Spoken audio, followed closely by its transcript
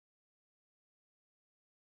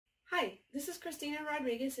Hi, this is Christina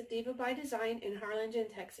Rodriguez at Diva by Design in Harlingen,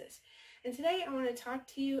 Texas. And today I want to talk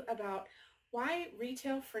to you about why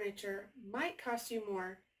retail furniture might cost you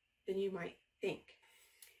more than you might think.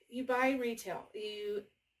 You buy retail, you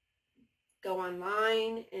go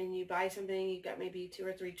online and you buy something, you've got maybe 2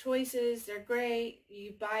 or 3 choices, they're great,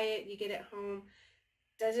 you buy it, you get it home.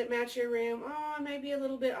 Does it match your room? Oh, it may be a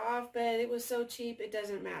little bit off, but it was so cheap, it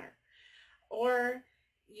doesn't matter. Or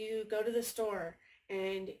you go to the store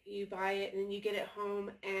and you buy it and you get it home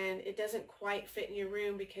and it doesn't quite fit in your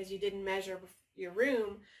room because you didn't measure your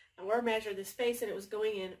room or measure the space that it was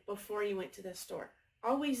going in before you went to the store.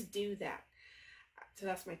 Always do that. So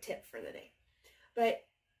that's my tip for the day. But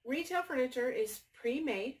retail furniture is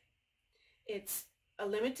pre-made. It's a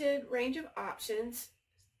limited range of options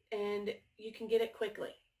and you can get it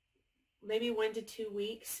quickly. Maybe 1 to 2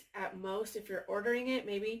 weeks at most if you're ordering it,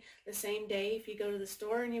 maybe the same day if you go to the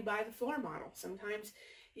store and you buy the floor model. Sometimes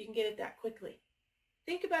you can get it that quickly.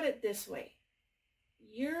 Think about it this way.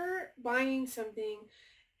 You're buying something,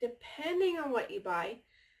 depending on what you buy,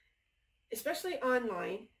 especially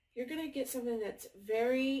online, you're going to get something that's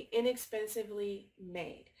very inexpensively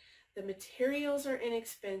made. The materials are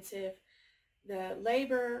inexpensive. The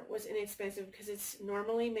labor was inexpensive because it's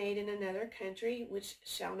normally made in another country, which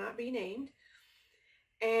shall not be named.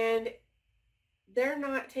 And they're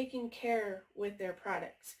not taking care with their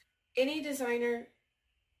products. Any designer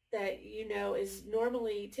that you know is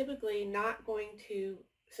typically not going to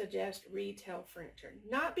suggest retail furniture.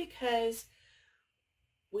 Not because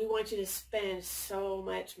we want you to spend so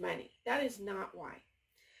much money. That is not why.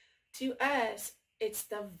 To us, it's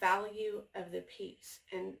the value of the piece.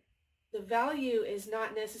 And the value is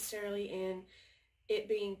not necessarily in it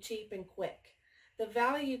being cheap and quick. The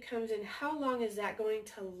value comes in how long is that going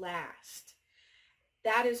to last.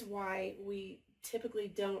 That is why we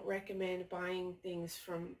typically don't recommend buying things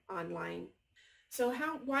from online. So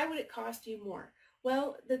why would it cost you more?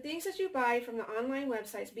 Well, the things that you buy from the online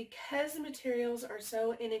websites, because the materials are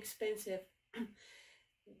so inexpensive,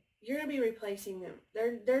 you're going to be replacing them.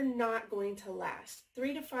 They're not going to last.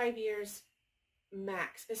 3 to 5 years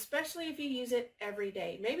max, especially if you use it every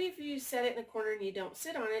day. Maybe if you set it in a corner and you don't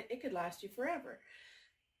sit on it, it could last you forever.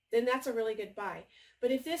 Then that's a really good buy.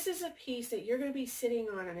 But if this is a piece that you're going to be sitting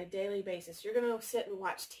on a daily basis, you're going to sit and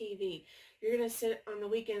watch TV, you're going to sit on the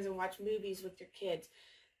weekends and watch movies with your kids,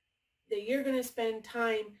 that you're going to spend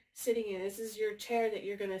time sitting in. This is your chair that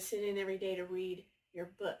you're going to sit in every day to read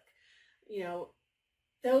your book.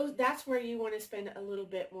 That's where you want to spend a little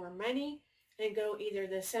bit more money and go either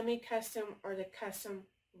the semi-custom or the custom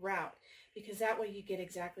route, because that way you get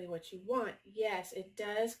exactly what you want. Yes, it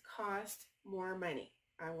does cost more money.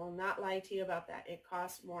 I will not lie to you about that. It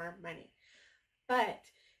costs more money. But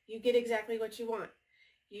you get exactly what you want.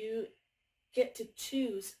 You get to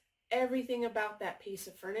choose everything about that piece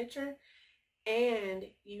of furniture, and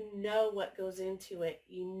you know what goes into it.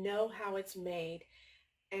 You know how it's made,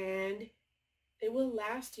 and it will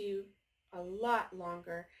last you a lot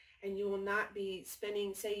longer. And you will not be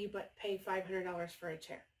spending, say you pay $500 for a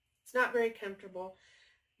chair. It's not very comfortable,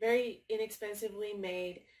 very inexpensively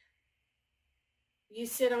made. You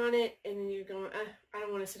sit on it and you're going, I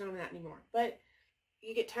don't want to sit on that anymore. But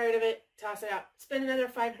you get tired of it, toss it out, spend another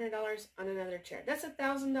 $500 on another chair. That's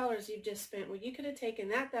 $1,000 you've just spent. Well, you could have taken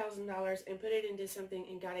that $1,000 and put it into something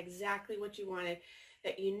and got exactly what you wanted,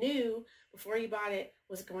 that you knew before you bought it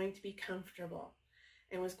was going to be comfortable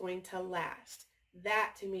and was going to last.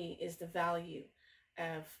 That, to me, is the value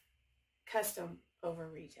of custom over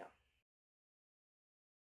retail.